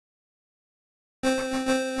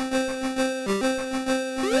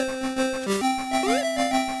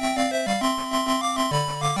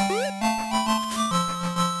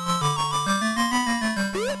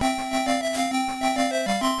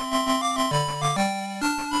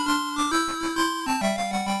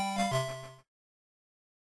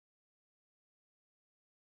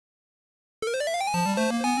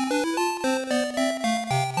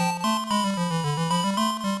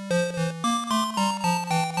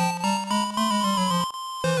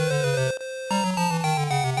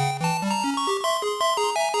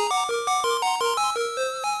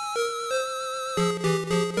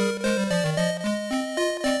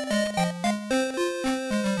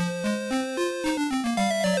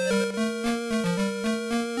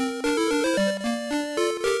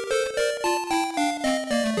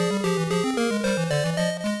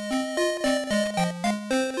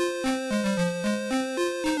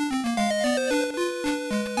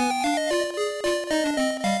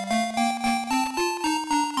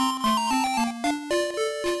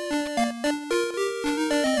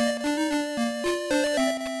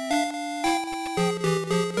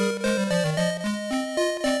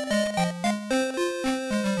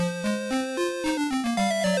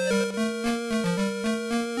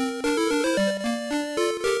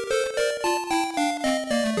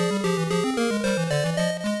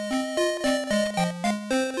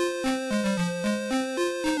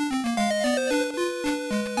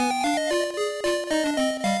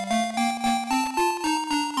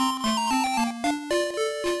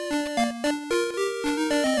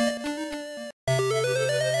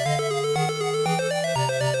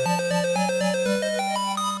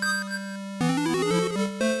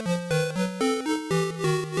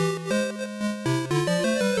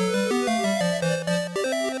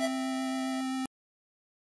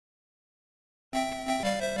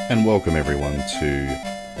and welcome everyone to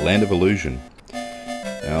Land of Illusion.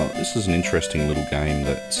 Now, this is an interesting little game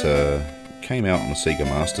that came out on the Sega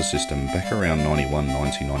Master System back around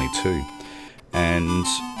 1992, and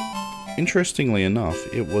interestingly enough,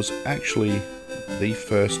 it was actually the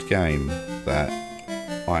first game that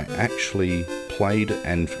I actually played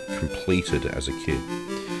and completed as a kid.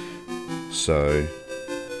 So,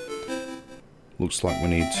 looks like we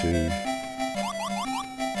need to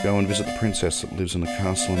go and visit the princess that lives in a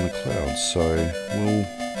castle in the clouds, so we'll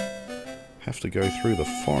have to go through the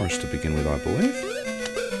forest to begin with, I believe.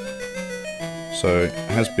 So, it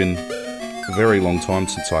has been a very long time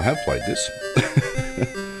since I have played this,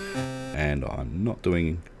 and I'm not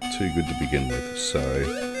doing too good to begin with, so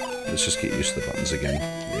let's just get used to the buttons again.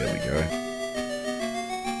 There we go.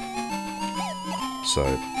 So,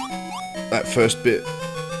 that first bit,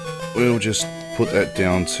 we'll just put that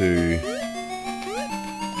down to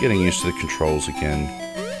getting used to the controls again.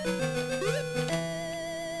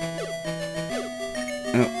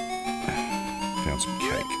 Oh, found some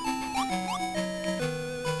cake.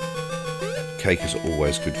 Cake is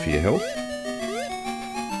always good for your health.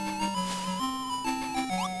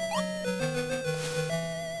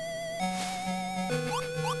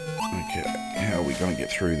 Okay, how are we going to get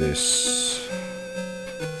through this?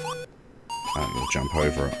 I'm going to jump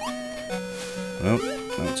over it. Oh,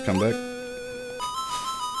 let's come back.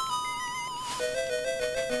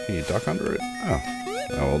 Can you duck under it? Oh,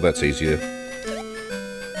 well, that's easier.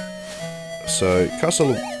 So,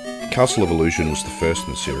 Castle of Illusion was the first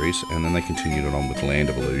in the series, and then they continued it on with Land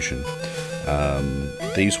of Illusion.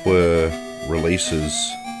 These were releases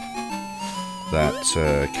that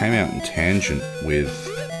came out in tangent with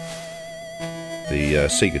the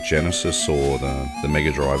Sega Genesis, or the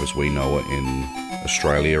Mega Drive as we know it in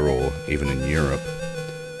Australia or even in Europe.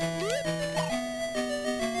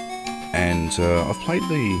 And I've played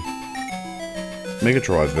the Mega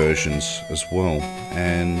Drive versions as well,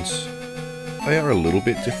 and they are a little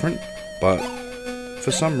bit different, but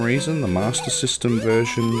for some reason the Master System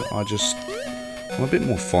version I'm a bit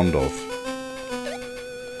more fond of.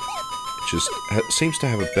 It just seems to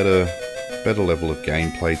have a better level of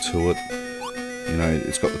gameplay to it. You know,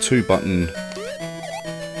 it's got the 2-button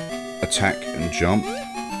attack and jump,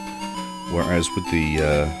 whereas with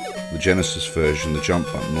the Genesis version, the jump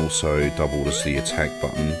button also doubled as the attack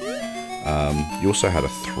button. You also had a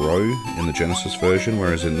throw in the Genesis version,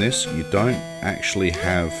 whereas in this, you don't actually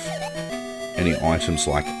have any items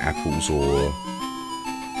like apples or...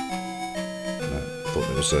 I thought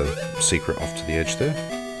there was a secret off to the edge there.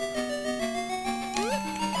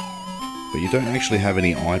 But you don't actually have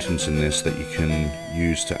any items in this that you can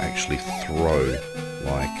use to actually throw,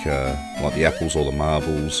 like the apples or the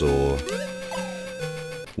marbles or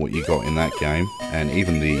what you got in that game. And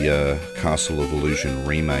even the Castle of Illusion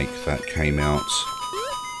remake that came out...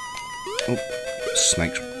 Oh,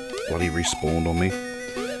 snakes bloody respawned on me.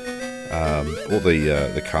 Or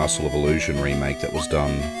the Castle of Illusion remake that was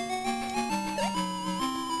done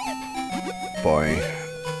by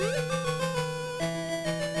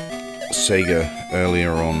Sega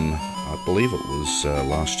earlier on, I believe it was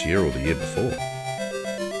last year or the year before.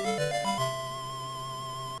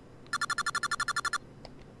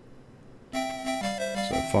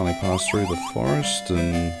 So finally passed through the forest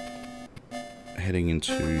and heading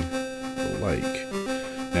into the lake.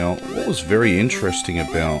 Now, what was very interesting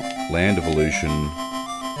about Land of Illusion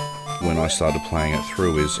when I started playing it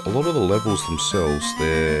through is a lot of the levels themselves,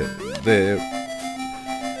 they're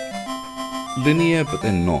linear, but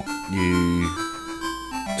they're not. You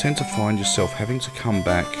tend to find yourself having to come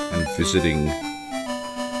back and visiting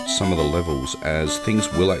some of the levels, as things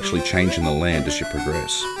will actually change in the land as you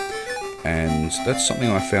progress. And that's something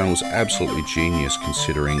I found was absolutely genius,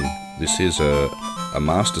 considering this is a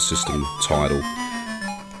Master System title.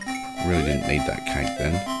 Really didn't need that cake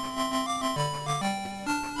then.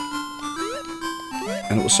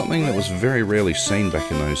 And it was something that was very rarely seen back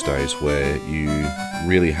in those days, where you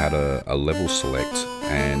really had a level select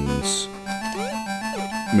and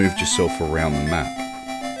moved yourself around the map.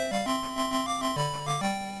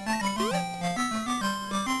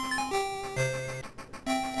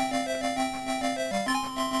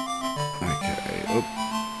 Okay, oh,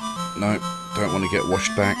 no, don't want to get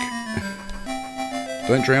washed back.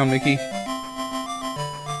 Don't drown, Mickey. I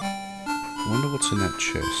wonder what's in that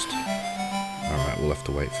chest. Alright, we'll have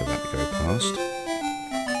to wait for that to go past.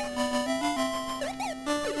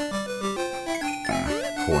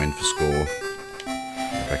 Coin for score.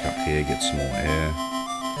 Go back up here, get some more air.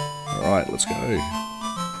 Alright, let's go. I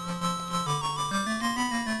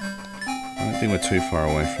don't think we're too far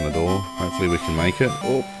away from the door. Hopefully we can make it.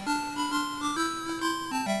 Oh.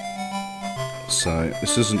 So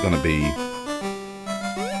this isn't going to be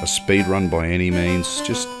a speed run by any means,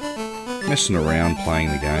 just messing around playing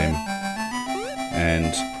the game.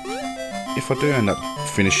 And if I do end up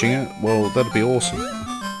finishing it, well, that'd be awesome.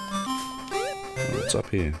 What's up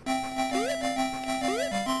here? Okay,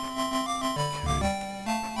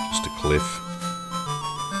 just a cliff.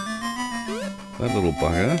 That little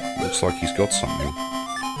bugger looks like he's got something.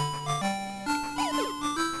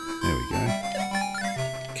 There we go.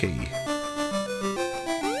 Key.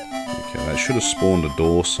 Okay, that should have spawned a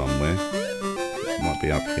door somewhere. It might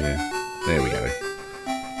be up here. There we go.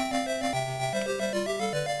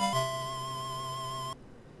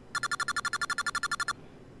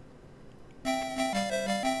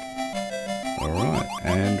 Alright,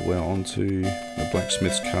 and we're on to the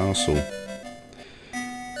blacksmith's castle.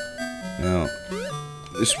 Now,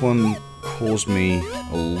 this one caused me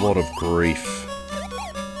a lot of grief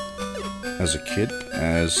as a kid,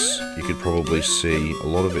 as you could probably see. A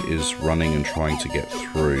lot of it is running and trying to get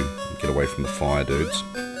through and get away from the fire dudes.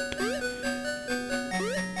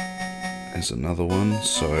 There's another one,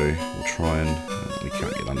 so we'll try and... we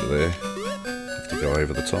can't get under there. Have to go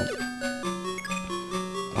over the top.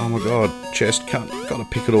 Oh my god, chest, gotta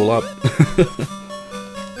pick it all up.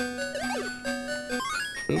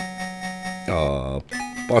 Oh,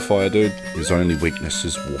 bye fire dude. His only weakness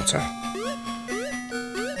is water.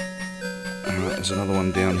 Alright, there's another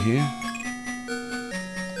one down here.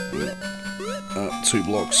 2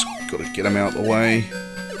 blocks, gotta get him out of the way.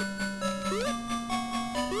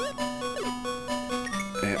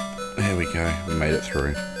 Yep, there we go, we made it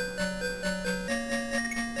through.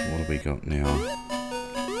 What have we got now?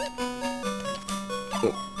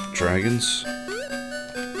 Oh, dragons.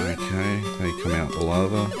 Okay, they come out the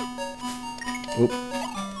lava. Oop.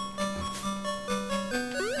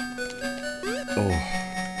 Oh.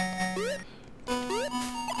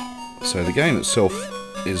 So the game itself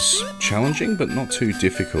is challenging, but not too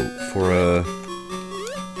difficult. For a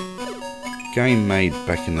game made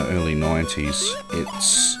back in the early 90s,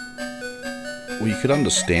 it's... well, you could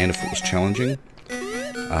understand if it was challenging.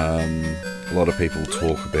 A lot of people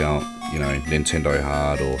talk about, you know, Nintendo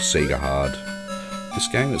hard or Sega hard. This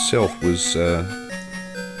game itself was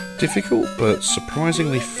difficult, but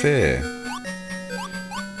surprisingly fair.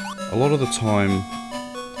 A lot of the time...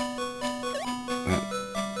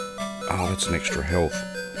 oh, that's an extra health.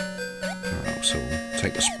 Alright, so we'll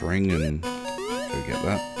take the spring and go get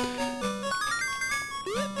that.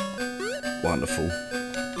 Wonderful.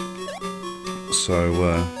 So,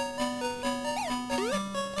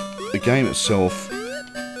 the game itself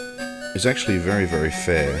is actually very, very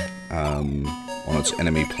fair on its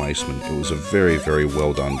enemy placement. It was a very, very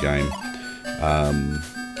well done game.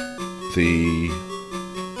 The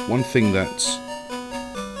one thing that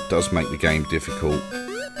does make the game difficult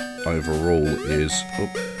overall is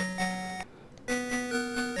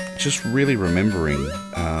just really remembering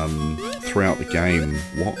throughout the game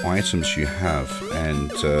what items you have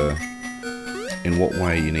and in what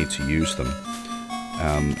way you need to use them.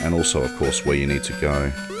 And also, of course, where you need to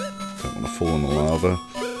go. Don't want to fall in the lava.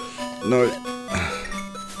 No.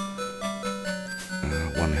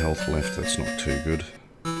 1 health left, that's not too good.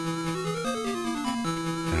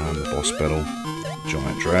 The boss battle.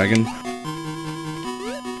 Giant dragon.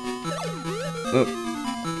 Oh.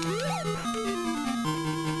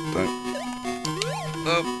 Don't.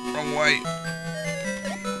 Oh, wrong way.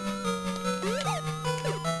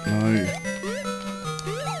 No.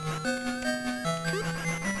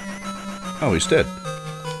 Oh, he's dead.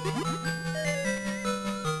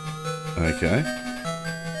 Okay.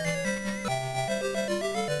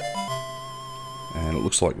 And it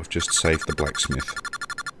looks like we've just saved the blacksmith.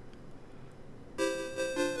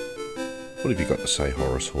 What have you got to say,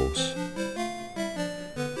 Horace Horse?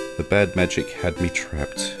 The bad magic had me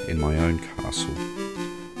trapped in my own castle.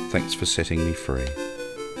 Thanks for setting me free.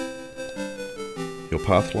 Your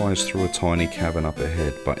path lies through a tiny cavern up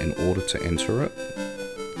ahead, but in order to enter it,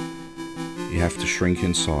 you have to shrink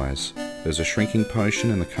in size. There's a shrinking potion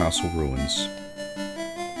in the castle ruins.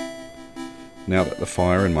 Now that the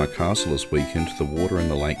fire in my castle is weakened, the water in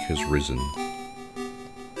the lake has risen.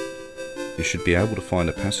 You should be able to find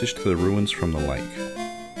a passage to the ruins from the lake.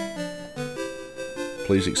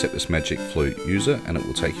 Please accept this magic flute. Use it and it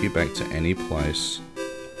will take you back to any place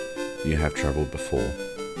you have travelled before.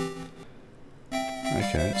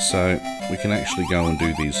 Okay, so we can actually go and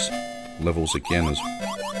do these levels again as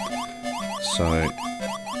so.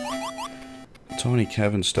 Tiny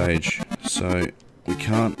cavern stage, so we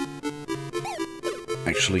can't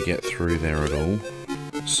actually get through there at all,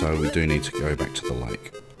 so we do need to go back to the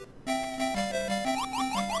lake.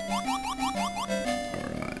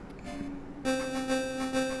 Alright.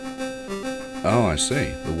 Oh, I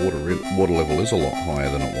see. The water level is a lot higher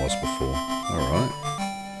than it was before. Alright.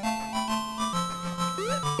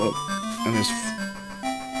 Oh, and there's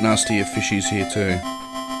nastier fishies here too.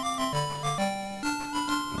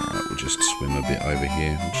 Alright, we'll just swim a bit over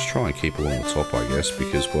here. We'll just try and keep along the top, I guess,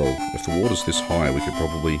 because, well, if the water's this high, we could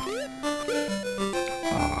probably...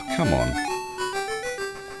 Ah, come on.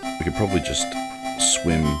 We could probably just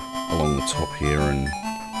swim along the top here and...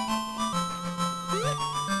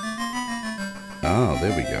 Ah,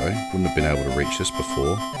 there we go. Wouldn't have been able to reach this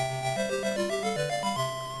before.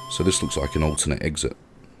 So this looks like an alternate exit.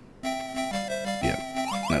 Yeah,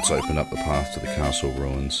 that's opened up the path to the castle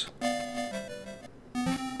ruins.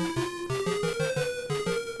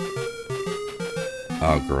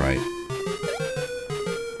 Oh, great.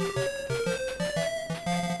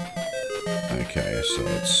 Okay, so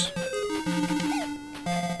it's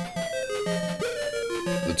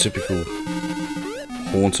the typical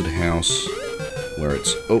haunted house where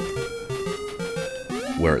it's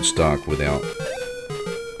where it's dark without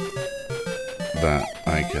that.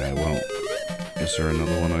 Okay, well, is there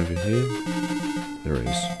another one over here? There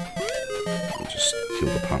is. I'll just kill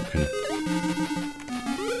the pumpkin.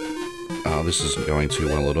 Oh, this isn't going too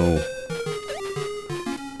well at all.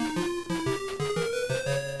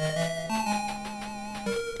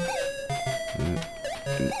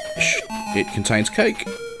 It contains cake.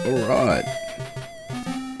 Alright.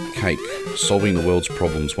 Cake. Solving the world's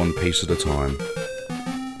problems one piece at a time.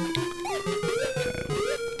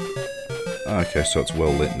 Okay, so it's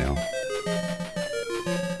well lit now.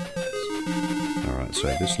 Alright, so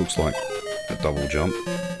this looks like a double jump.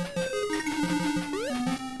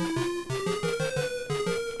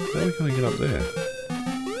 How are we going to get up there?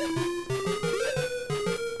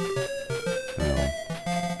 Oh.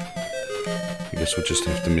 I guess we'll just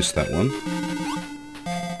have to miss that one.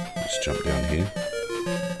 Let's jump down here.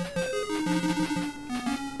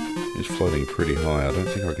 He's floating pretty high. I don't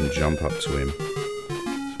think I can jump up to him. So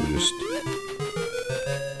we'll just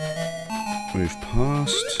move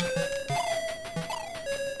past.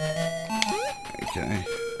 Okay.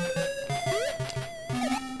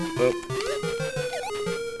 Up.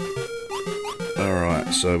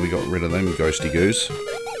 Alright, so we got rid of them ghosty goos.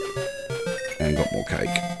 And got more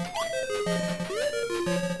cake.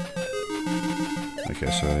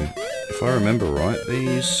 Okay, so if I remember right,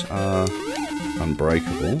 these are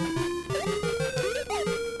unbreakable.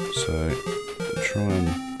 So try and...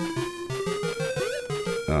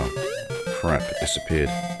 Oh, crap, it disappeared.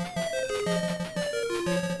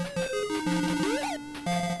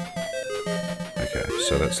 Okay,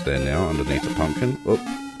 so that's there now, underneath the pumpkin. Oh.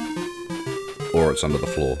 Or it's under the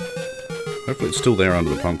floor. Hopefully it's still there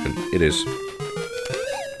under the pumpkin. It is.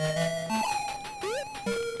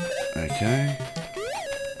 Okay.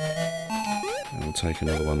 And we'll take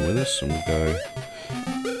another one with us and we'll go...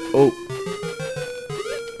 Oh!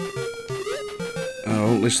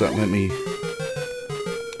 Oh, at least that let me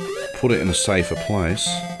put it in a safer place.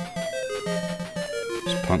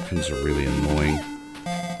 These pumpkins are really annoying.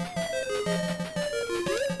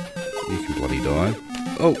 You can bloody die.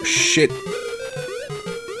 Oh, shit!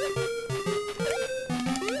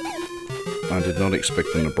 I did not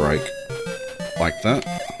expect them to break like that.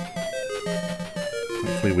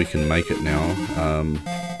 Hopefully we can make it now.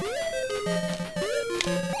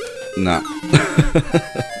 Nah.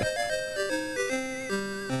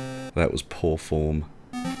 That was poor form.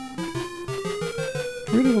 I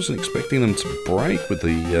really wasn't expecting them to break with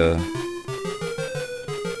the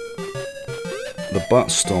butt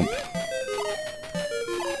stomp.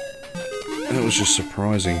 That was just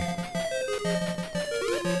surprising.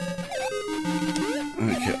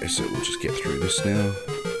 Okay, so we'll just get through this now.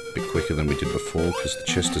 A bit quicker than we did before because the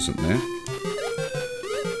chest isn't there.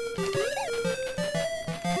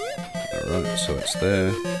 Alright, so it's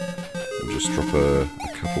there. We'll just drop a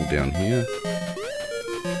couple down here.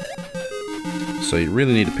 So you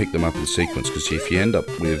really need to pick them up in sequence because if you end up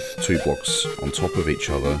with 2 blocks on top of each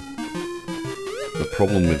other, the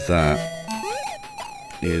problem with that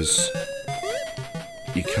is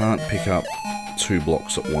you can't pick up 2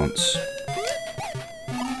 blocks at once.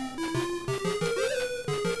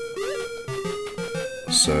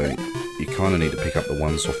 So you kind of need to pick up the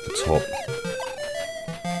ones off the top.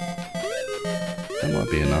 That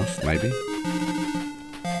might be enough, maybe.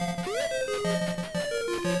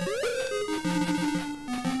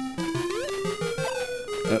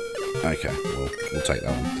 Okay, well, we'll take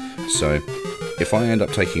that one. So, if I end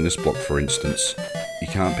up taking this block, for instance, you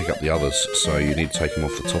can't pick up the others, so you need to take them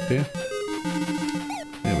off the top here.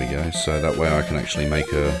 There we go, so that way I can actually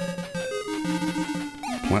make a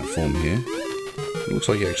platform here. It looks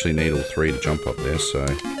like you actually need all 3 to jump up there, so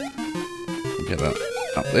get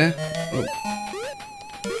up there. Oh.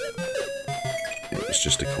 It was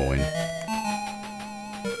just a coin.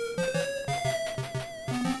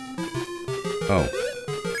 Oh.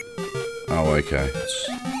 Oh, okay. It's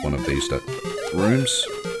one of these rooms.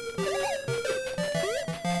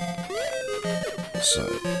 So,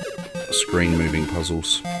 screen moving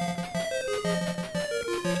puzzles.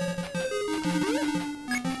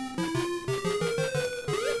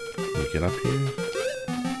 We get up here.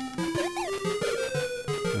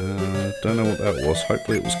 Don't know what that was.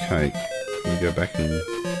 Hopefully it was cake. Can we go back and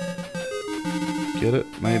get it,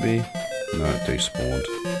 maybe? No, it despawned.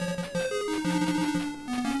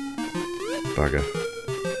 Bugger.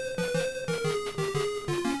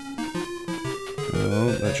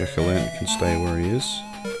 Oh, that jack-o'-lantern can stay where he is.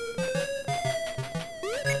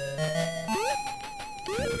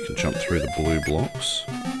 We can jump through the blue blocks.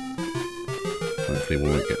 Hopefully we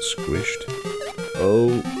won't get squished.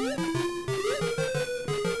 Oh!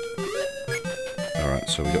 Alright,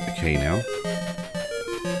 so we got the key now.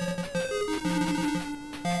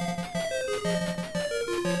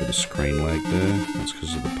 Bit of screen lag there. That's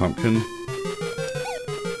because of the pumpkin.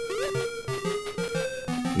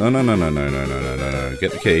 No, no, no, no, no, no, no, no, no, no.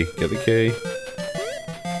 Get the key. Get the key.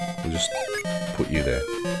 We'll just put you there.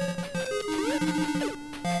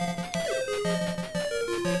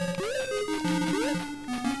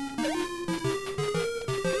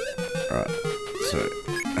 Alright, so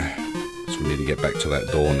we need to get back to that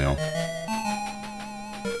door now.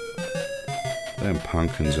 Damn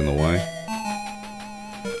pumpkin's in the way.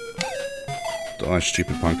 Die,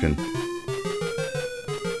 stupid pumpkin.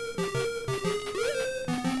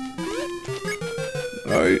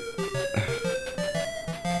 No.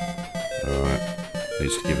 Alright.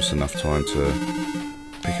 Needs to give us enough time to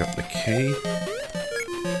pick up the key.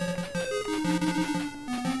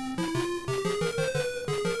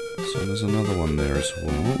 So there's another one there as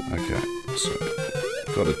well. Okay, so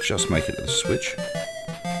gotta just make it to the switch.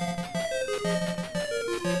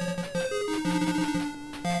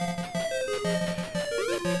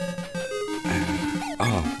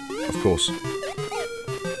 Ah, of course.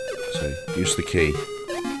 So use the key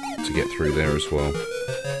to get through there as well.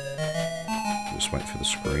 Just wait for the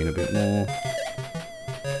screen a bit more.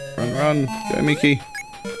 Run, run! Go, Mickey!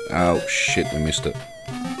 Oh, shit, we missed it.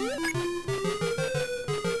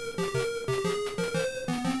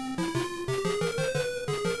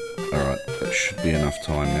 Alright, that should be enough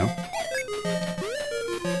time now.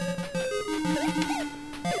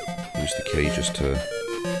 Use the key just to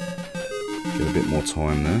get a bit more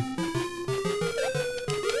time there.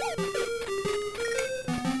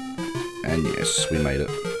 And yes, we made it.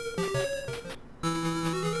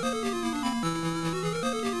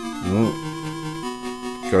 Oh.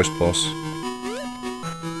 Ghost boss.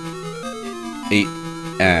 Eat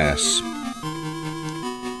ass.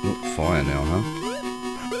 Oh, fire now, huh?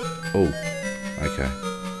 Oh, okay.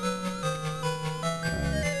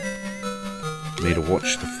 Need to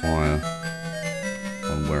watch the fire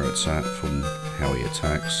on where it's at from how he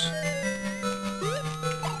attacks.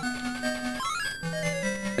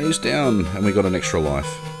 And he's down, and we got an extra life.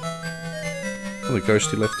 Oh, the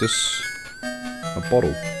ghosty left us a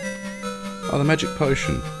bottle. Oh, the magic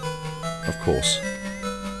potion. Of course.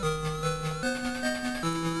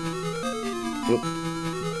 Whoop.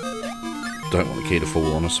 Don't want the key to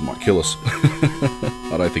fall on us, it might kill us.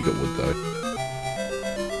 I don't think it would, though.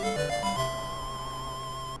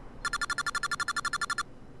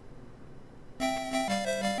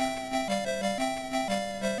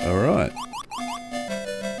 Alright.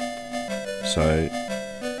 So,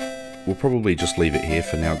 we'll probably just leave it here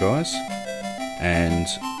for now, guys. And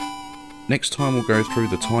next time we'll go through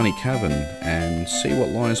the tiny cavern and see what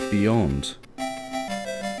lies beyond.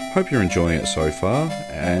 Hope you're enjoying it so far,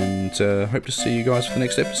 and hope to see you guys for the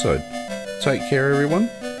next episode. Take care, everyone,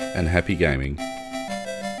 and happy gaming.